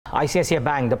ICICI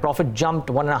Bank, the profit jumped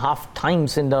 1.5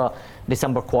 times in the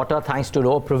December quarter thanks to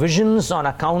lower provisions on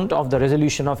account of the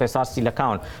resolution of Essar Steel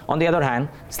account. On the other hand,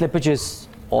 slippages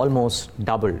almost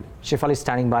doubled. Shefali is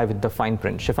standing by with the fine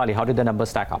print. Shefali, how did the numbers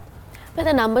stack up? Well,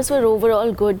 the numbers were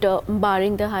overall good,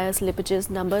 barring the higher slippages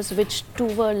numbers, which too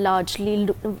were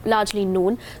largely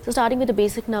known. So starting with the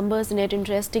basic numbers, net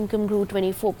interest income grew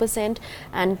 24%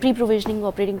 and pre-provisioning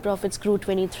operating profits grew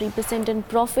 23% and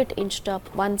profit inched up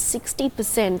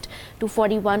 160% to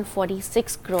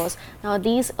 4146 crores. Now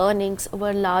these earnings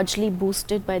were largely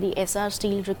boosted by the Essar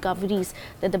Steel recoveries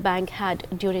that the bank had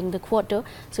during the quarter.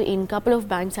 So in a couple of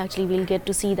banks actually we'll get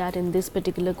to see that in this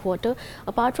particular quarter.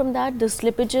 Apart from that, the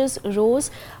slippages rose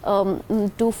to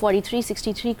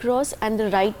 4363 crores and the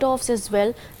write-offs as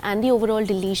well and the overall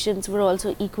deletions were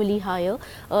also equally higher,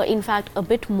 in fact a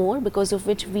bit more, because of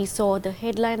which we saw the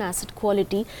headline asset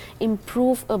quality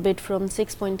improve a bit from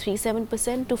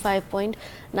 6.37% to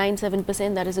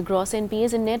 5.97%, that is a gross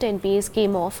NPAs, and net NPAs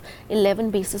came off 11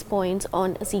 basis points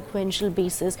on a sequential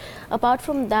basis. Apart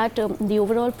from that, the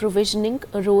overall provisioning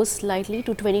rose slightly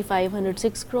to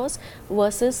 2506 crores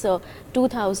versus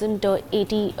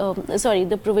 2080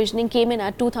 the provisioning came in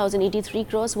at 2083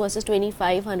 crores versus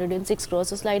 2506 crores,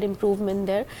 so slight improvement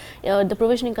there. The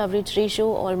provisioning coverage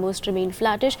ratio almost remained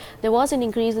flattish. There was an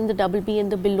increase in the BB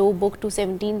and the below book to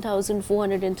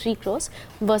 17,403 crores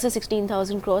versus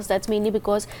 16,000 crores. That's mainly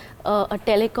because a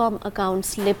telecom account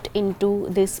slipped into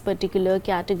this particular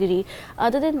category.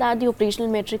 Other than that, the operational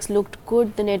metrics looked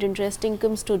good. The net interest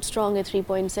income stood strong at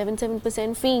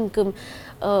 3.77%. Fee income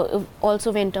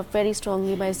also went up very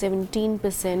strongly by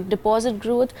 17%. Deposit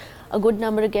growth, a good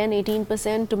number again,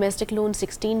 18%, domestic loans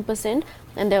 16%,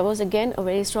 and there was again a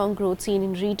very strong growth seen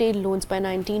in retail loans by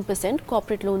 19%.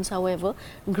 Corporate loans, however,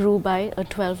 grew by a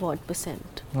 12%.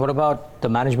 What about the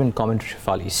management commentary,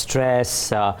 Shefali?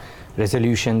 Stress,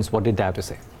 resolutions, what did they have to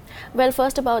say? Well,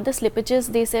 first about the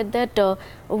slippages, they said that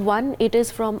one, it is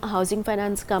from a housing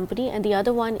finance company and the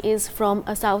other one is from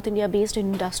a South India based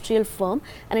industrial firm,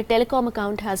 and a telecom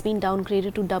account has been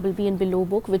downgraded to BB and below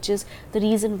book, which is the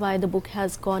reason why the book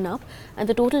has gone up, and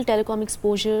the total telecom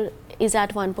exposure is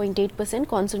at 1.8%,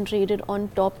 concentrated on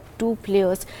top two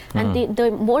players. And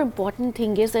the more important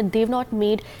thing is that they've not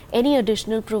made any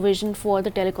additional provision for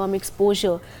the telecom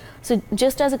exposure. So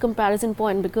just as a comparison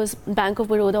point, because Bank of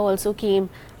Baroda also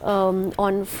came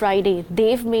on Friday,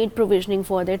 they've made provisioning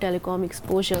for their telecom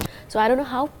exposure. So I don't know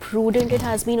how prudent it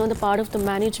has been on the part of the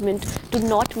management to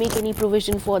not make any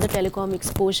provision for the telecom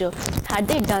exposure. Had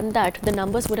they done that, the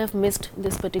numbers would have missed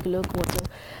this particular quarter.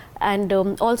 And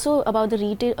also about the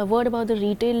retail, a word about the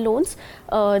retail loans.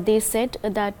 They said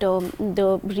that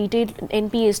the retail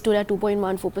NPAs stood at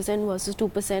 2.14% versus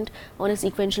 2% on a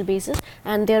sequential basis,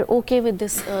 and they're okay with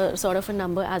this sort of a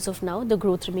number as of now. The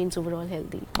growth remains overall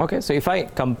healthy. Okay, so if I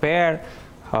compare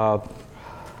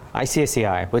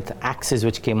ICICI with Axis,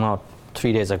 which came out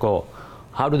 3 days ago,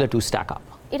 how do the two stack up?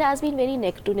 It has been very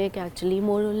neck to neck actually,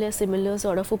 more or less similar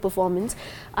sort of a performance.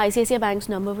 ICICI Bank's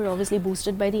number were obviously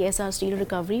boosted by the Essar Steel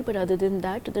recovery, but other than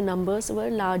that, the numbers were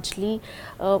largely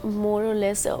more or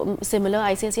less similar.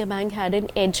 ICICI Bank had an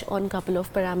edge on a couple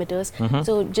of parameters.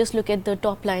 So just look at the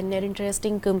top line, net interest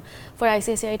income. For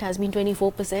ICICI, it has been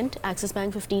 24%, Axis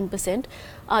Bank 15%.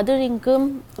 Other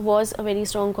income was a very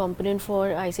strong component for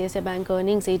ICICI Bank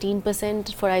earnings,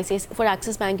 18%. For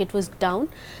Axis Bank, it was down.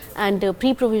 And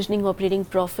pre-provisioning operating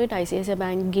profit, ICICI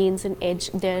Bank gains an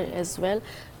edge there as well,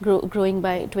 growing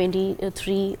by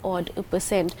 23% odd.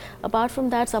 Apart from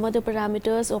that, some other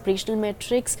parameters, operational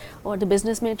metrics or the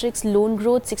business metrics, loan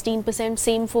growth 16%,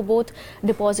 same for both.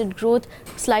 Deposit growth,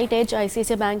 slight edge,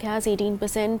 ICICI Bank has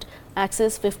 18%,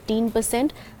 Axis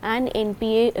 15%, and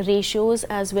NPA ratios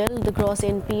as well. The gross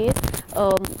NPA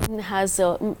has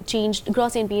changed.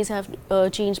 Gross NPAs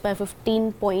have changed by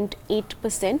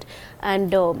 15.8%, and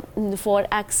for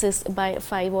Axis by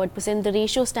 5 odd percent. The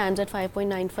ratio stands at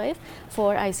 5.95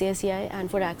 for ICICI and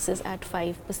for Axis at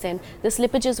 5%. The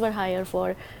slippages were higher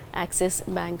for Axis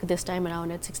Bank this time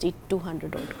around at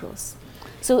 6,200 odd crores.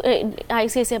 So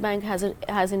ICICI Bank has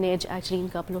an edge actually in a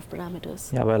couple of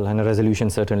parameters. Yeah, well, and a resolution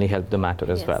certainly helped the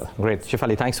matter as well. Great.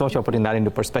 Shefali, thanks so much for putting that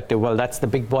into perspective. Well, that's the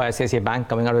big boy ICICI Bank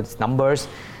coming out with its numbers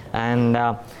and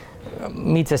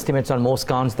meets estimates on most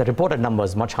counts. The reported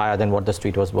numbers much higher than what the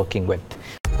street was working with.